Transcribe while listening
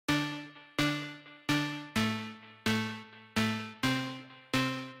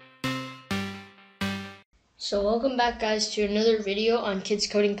So welcome back, guys, to another video on Kids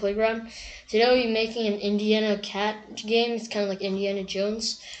Coding Playground. Today we'll be making an Indiana Cat game. It's kind of like Indiana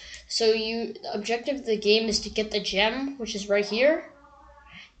Jones. So the objective of the game is to get the gem, which is right here,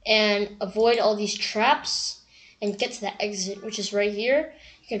 and avoid all these traps and get to the exit, which is right here.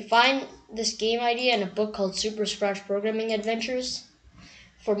 You can find this game idea in a book called Super Scratch Programming Adventures.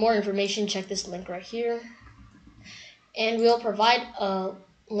 For more information, check this link right here. And we'll provide a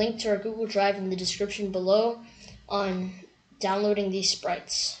link to our Google Drive in the description below on downloading these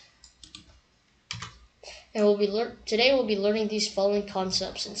sprites. And today we'll be learning these following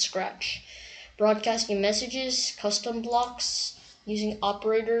concepts in Scratch: broadcasting messages, custom blocks, using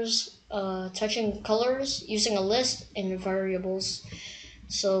operators, touching colors, using a list, and variables.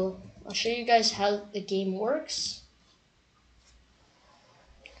 So I'll show you guys how the game works.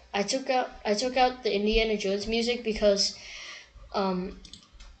 I took out the Indiana Jones music because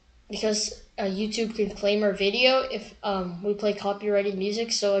YouTube can claim our video if we play copyrighted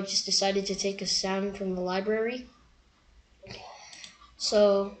music, so I just decided to take a sound from the library.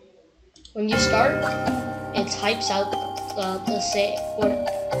 So when you start, it types out the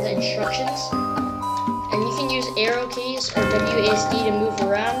instructions, and you can use arrow keys or WASD to move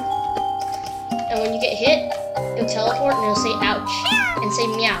around. And when you get hit, it'll teleport and it'll say ouch and say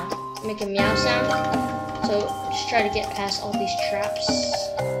meow, make a meow sound. So just try to get past all these traps.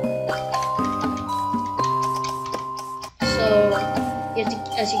 So you have to,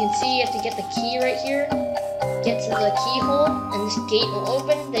 as you can see, you have to get the key right here. Get to the keyhole, and this gate will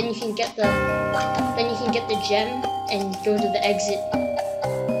open. Then you can get the gem and go to the exit.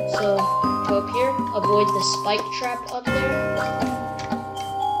 So go up here, avoid the spike trap up there.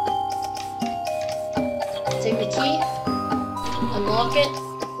 Take the key, unlock it.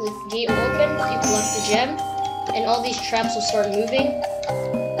 The gate will open. You collect the gem, and all these traps will start moving.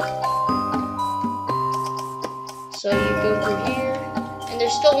 So you go through here, and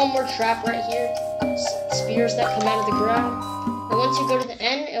there's still one more trap right here. Spears that come out of the ground. And once you go to the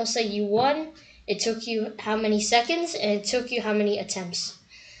end, it'll say you won. It took you how many seconds, and it took you how many attempts.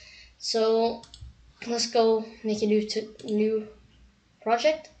 So let's go make a new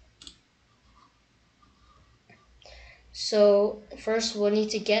project. So first we'll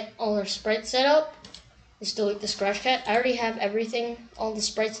need to get all our sprites set up. Let's delete the Scratch Cat. I already have everything, all the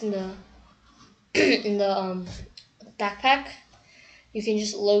sprites in the in the backpack. You can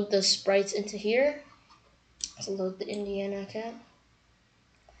just load the sprites into here. So load the Indiana Cat.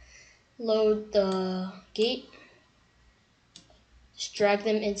 Load the gate. Just drag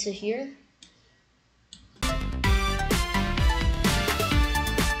them into here.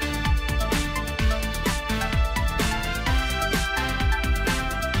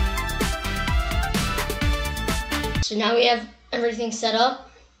 So now we have everything set up.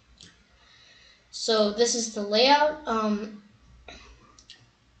 So this is the layout.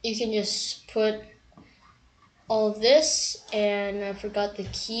 You can just put all of this, and I forgot the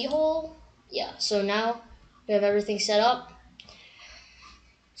keyhole. Yeah, so now we have everything set up.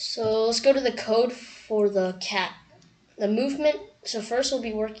 So let's go to the code for the cat. The movement, so first we'll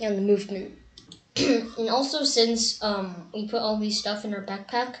be working on the movement. And also, since we put all these stuff in our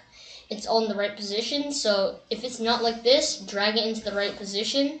backpack, it's all in the right position. So if it's not like this, drag it into the right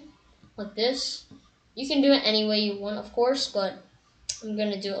position, like this. You can do it any way you want, of course, but I'm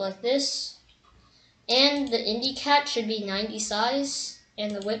gonna do it like this. And the Indy Cat should be 90 size,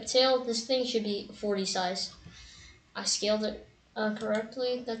 and the whiptail, this thing should be 40 size. I scaled it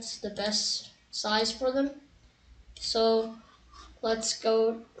correctly. That's the best size for them. So let's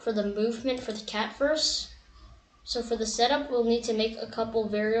go for the movement for the cat first. So for the setup, we'll need to make a couple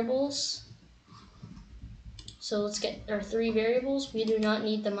variables. So let's get our 3 variables. We do not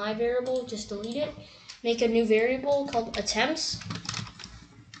need the my variable, just delete it. Make a new variable called attempts.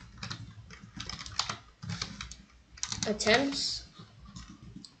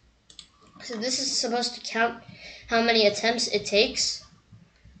 So this is supposed to count how many attempts it takes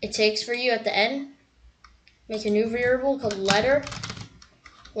for you at the end. Make a new variable called letter.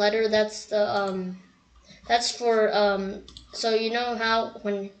 That's the that's for so you know how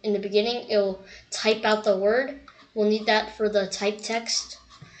when in the beginning it'll type out the word. We'll need that for the type text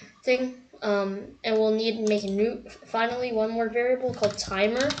thing. And we'll need to make a new, finally, one more variable called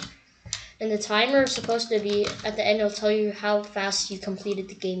timer. And the timer is supposed to be, at the end, it'll tell you how fast you completed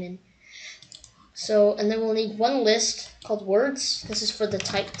the game in. So, and then we'll need one list called words. This is for the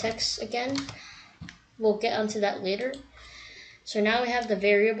type text again. We'll get onto that later. So now we have the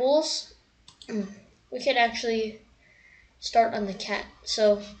variables. We could actually start on the cat.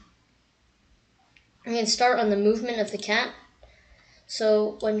 So we can start on the movement of the cat.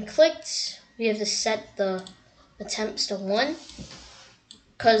 So when clicked, we have to set the attempts to 1,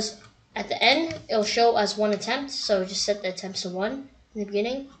 because at the end it'll show as 1 attempt, so just set the attempts to 1 in the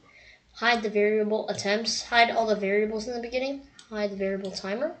beginning. Hide the variable attempts, hide all the variables in the beginning, hide the variable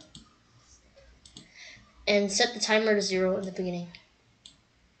timer, and set the timer to 0 in the beginning.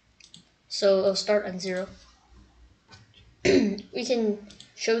 So it'll start on 0. We can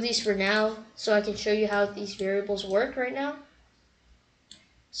show these for now, so I can show you how these variables work right now.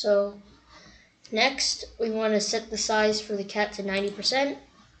 So next, we want to set the size for the cat to 90%.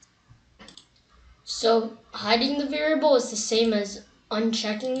 So hiding the variable is the same as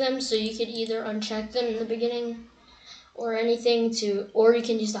unchecking them, so you could either uncheck them in the beginning or anything or you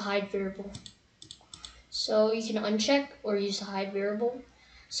can use the hide variable. So you can uncheck or use the hide variable.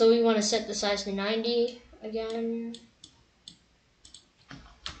 So we want to set the size to 90 again.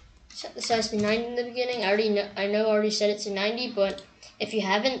 Set the size to 90 in the beginning. I know I already set it to 90, but if you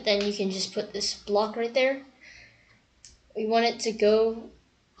haven't, then you can just put this block right there. We want it to go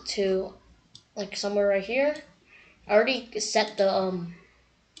to like somewhere right here. I already set the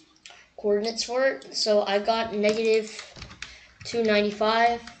coordinates for it, so I got negative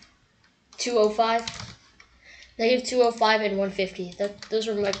 295, 205, negative 205, and 150. Those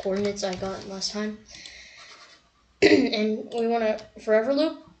were my coordinates I got last time. And we want a forever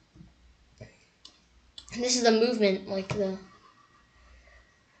loop. And this is the movement, like the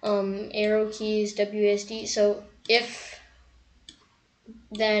arrow keys, WASD. So if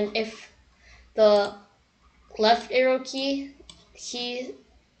the left arrow key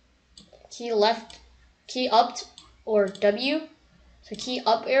up or W, so key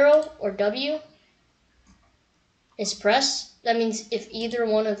up arrow or W is pressed, that means if either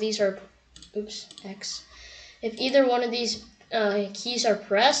one of these are, X, if either one of these keys are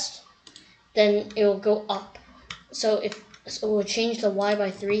pressed, then it will go up. So we'll change the Y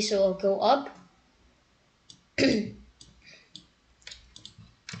by 3, so it'll go up.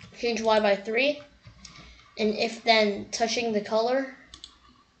 Change Y by 3, and if then touching the color,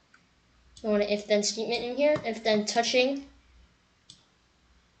 I want an if then statement in here. If then touching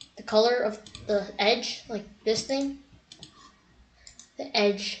the color of the edge, like this thing, the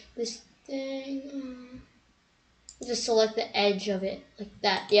edge, this thing, just select the edge of it, like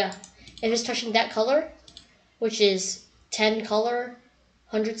that, yeah. If it's touching that color, which is 10 color,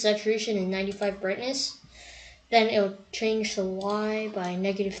 100 saturation, and 95 brightness, then it'll change the Y by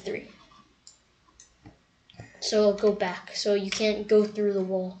negative 3. So it'll go back, so you can't go through the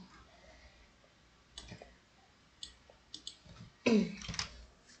wall.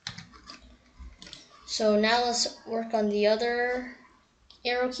 So now let's work on the other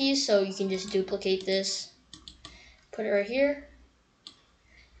arrow keys. So you can just duplicate this, put it right here.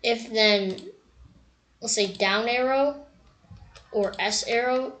 If then, let's say down arrow or S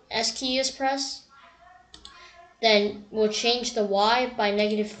key is pressed, then we'll change the Y by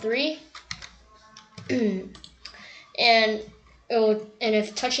negative 3. and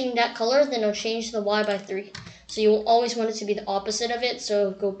if touching that color, then it'll change the Y by 3. So you'll always want it to be the opposite of it,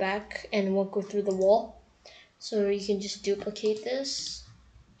 so go back and it won't go through the wall. So you can just duplicate this,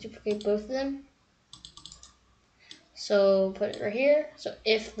 duplicate both of them. So put it right here. So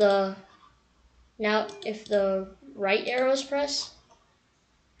if the right arrow is pressed,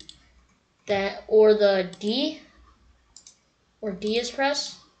 or the D is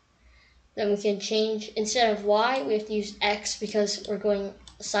pressed, then we can change, instead of Y, we have to use X because we're going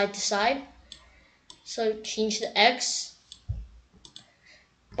side to side. So change the X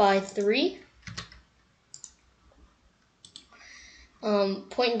by 3.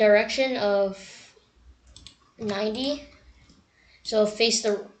 Point and direction of 90. So face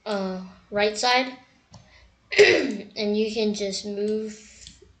the right side. And you can just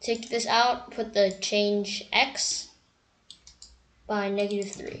take this out, put the change X by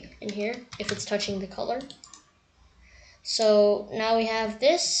negative 3 in here if it's touching the color. So now we have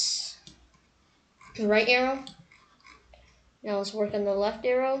this right arrow. Now let's work on the left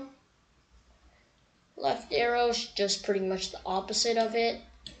arrow. Left arrow is just pretty much the opposite of it.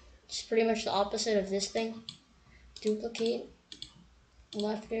 It's pretty much the opposite of this thing. Duplicate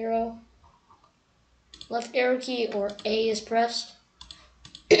left arrow. Left arrow key or A is pressed.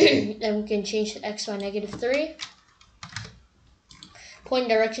 Then we can change the X by negative 3. Point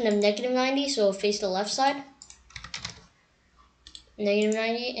direction of negative 90, so it'll face the left side. Negative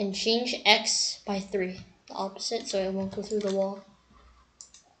 90, and change X by 3, the opposite, so it won't go through the wall.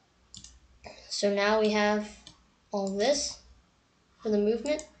 So now we have all this for the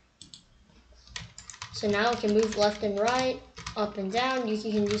movement. So now we can move left and right, up and down. You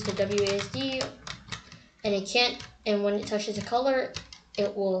can use the WASD, and when it touches the color,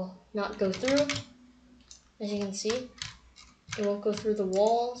 it will not go through. As you can see, it won't go through the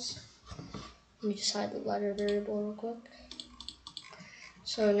walls. Let me just hide the letter variable real quick.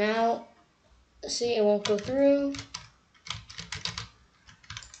 So now, see, it won't go through.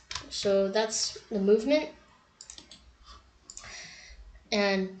 So that's the movement.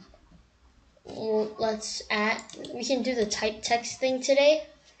 And we can do the type text thing today.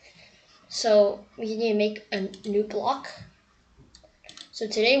 So we need to make a new block. So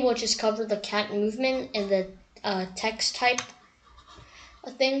today we'll just cover the cat movement and the text type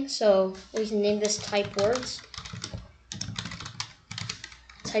thing. So we can name this type words.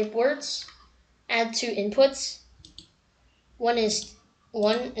 Type words. Add two inputs. One is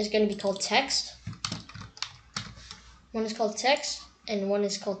going to be called text. One is called text, and one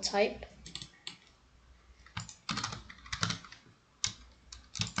is called type.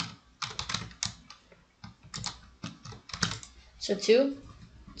 So two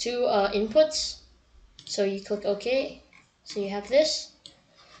inputs. So you click OK. So you have this.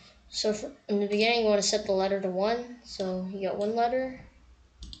 So in the beginning, you want to set the letter to 1. So you got one letter.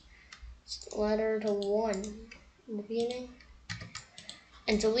 Letter to 1 in the beginning.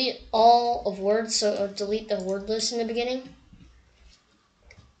 And delete all of words. So delete the word list in the beginning.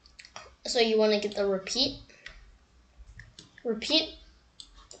 So you want to get the repeat. Repeat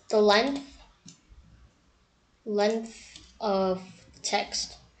the length of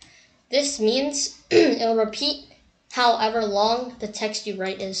text. This means it'll repeat however long the text you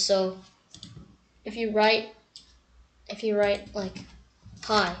write is. So if you write like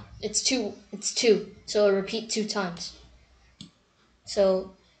hi, it's two, so it'll repeat 2 times.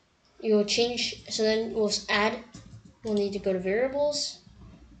 So you will change, so then we'll need to go to variables,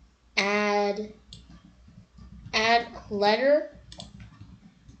 add letter,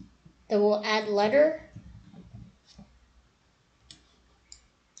 then we'll add letter,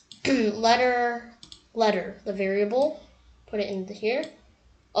 letter, the variable, put it in here,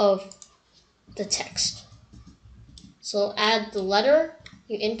 of the text. So add the letter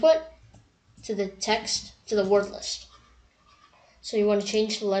you input to the text, to the word list. So you want to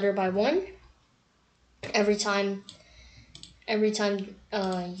change the letter by 1 every time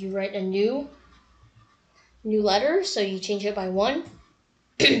you write a new letter. So you change it by 1.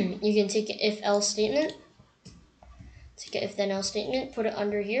 You can take an if-else statement. Take an if-then-else statement, put it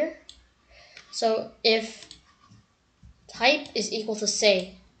under here. So if type is equal to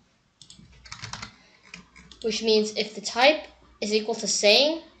say, which means if the type is equal to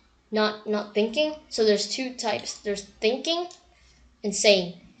saying, not thinking. So there's 2 types. There's thinking and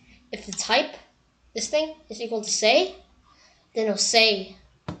saying. If the type, this thing, is equal to say, then it'll say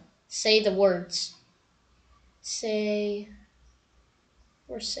the words. Say,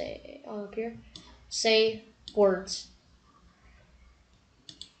 or say, up here. Say words.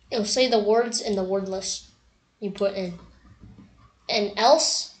 It'll say the words in the word list you put in. And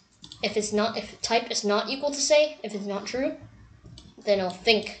else, if type is not equal to say, if it's not true, then it'll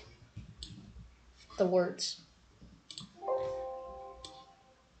think the words.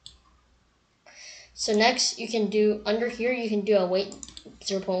 So next, you can do, under here, you can do a wait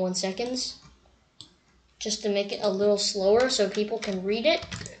 0.1 seconds, just to make it a little slower so people can read it.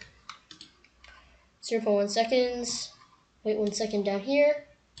 0.1 seconds, wait 1 second down here,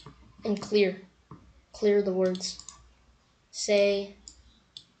 and clear the words. Say,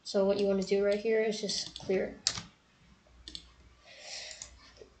 so what you want to do right here is just clear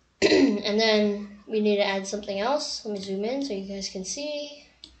it. And then we need to add something else. Let me zoom in so you guys can see.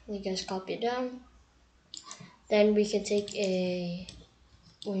 You guys copy it down. Then we can take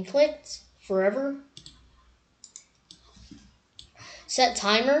when clicked, forever. Set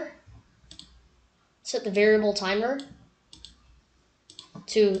timer. Set the variable timer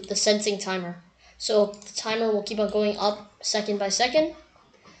to the sensing timer. So the timer will keep on going up second by second.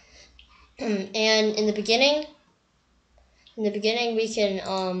 And in the beginning we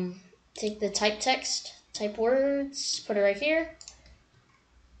can take the type words, put it right here.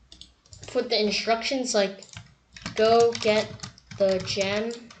 Put the instructions like go get the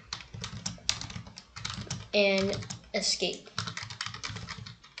gem and escape.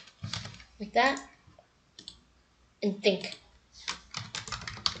 Like that. And think.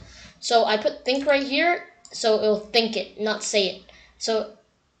 So I put think right here, so it'll think it, not say it. So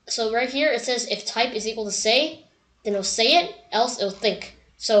right here it says if type is equal to say, then it'll say it, else it'll think.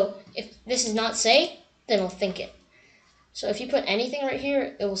 So if this is not say, then it'll think it. So if you put anything right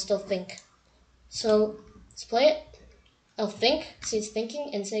here, it will still think. So let's play it. It'll think, see it's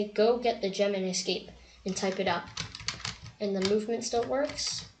thinking, and say go get the gem and escape, and type it out. And the movement still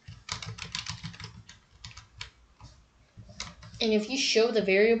works. And if you show the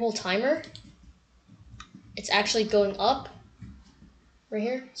variable timer, it's actually going up right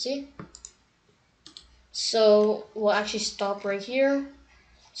here, see? So we'll actually stop right here.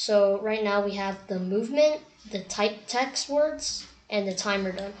 So right now we have the movement, the type text words, and the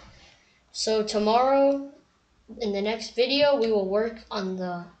timer done. So tomorrow, in the next video, we will work on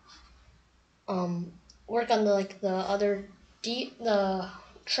the the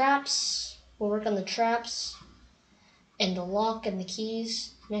traps. We'll work on the traps and the lock and the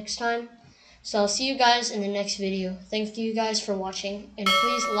keys next time. So I'll see you guys in the next video. Thank you guys for watching, and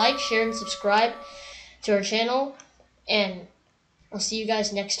please like, share, and subscribe to our channel, and I'll see you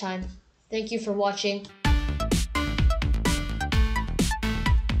guys next time. Thank you for watching.